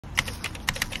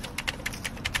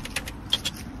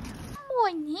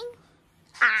morning.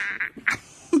 Ah.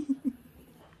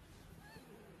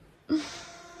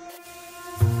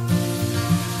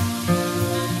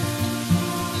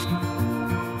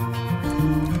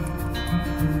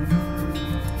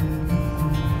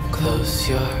 Close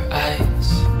your eyes,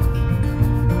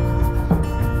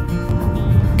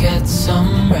 get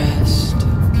some rest.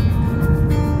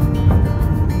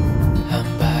 I'm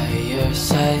by your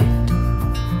side.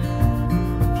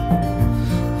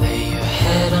 Lay your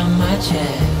head on my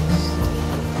chest.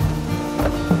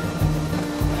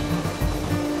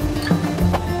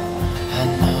 I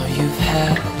know you've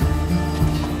had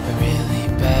a really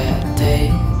bad day,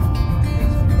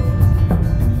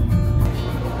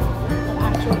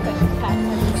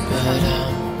 but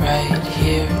I'm right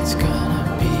here, it's gonna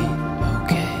be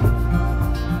okay.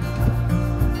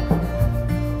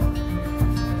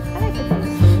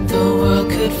 The world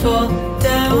could fall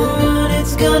down,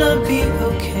 it's gonna be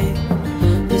okay.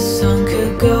 The sun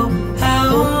could go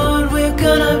out, we're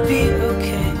gonna be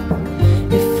okay.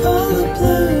 If all the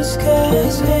blue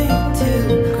skies fade to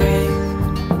gray,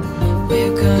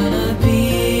 we're gonna be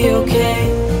okay.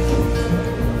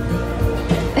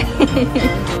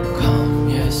 Calm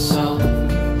your soul,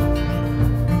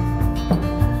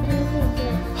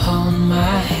 hold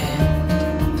my hand,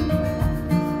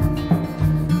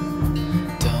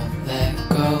 don't let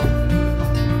go.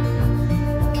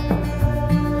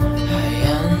 I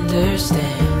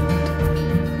understand.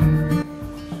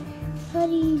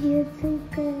 Buddy, you're so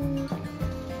good.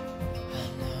 I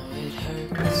know it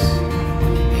hurts,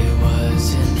 it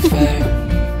wasn't fair.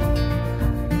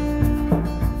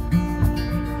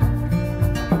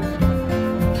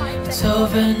 It's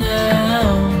over now,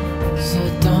 so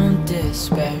don't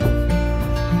despair.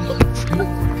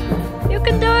 You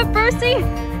can do it, Percy.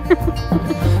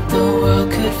 The world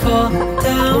could fall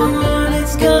down,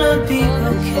 it's gonna be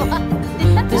okay.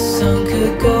 The sun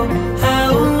could go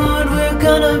out, we're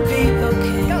gonna be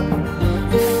okay.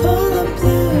 If all the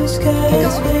blue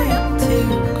skies fade to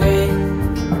gray,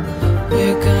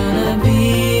 we're gonna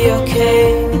be okay.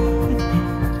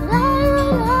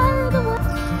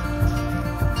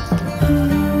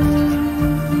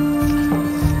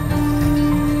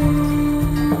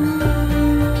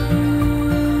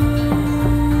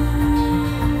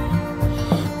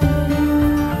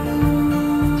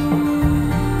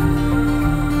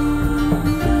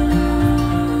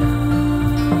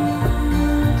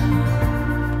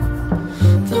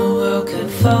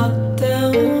 Fall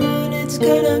down, it's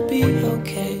gonna be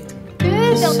okay.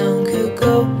 The sun could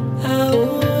go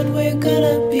out, we're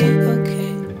gonna be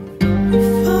okay.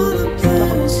 If all the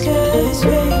blue skies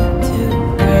fade to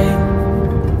gray,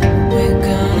 we're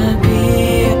gonna be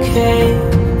okay.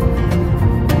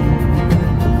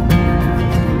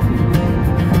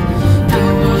 The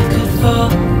world could fall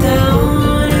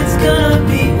down, it's gonna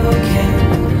be okay.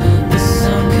 The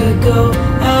sun could go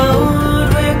out,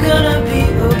 we're gonna be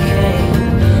okay.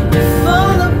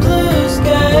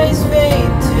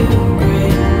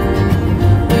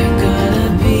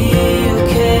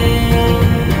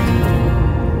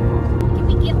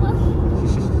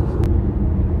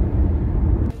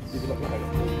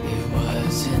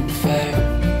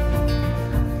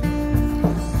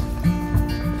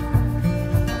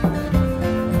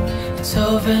 It's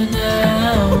over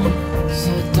now,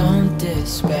 so don't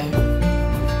despair.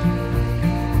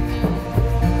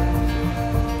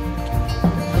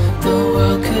 The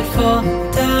world could fall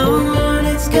down,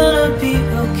 it's gonna be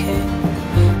okay.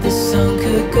 The sun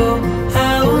could go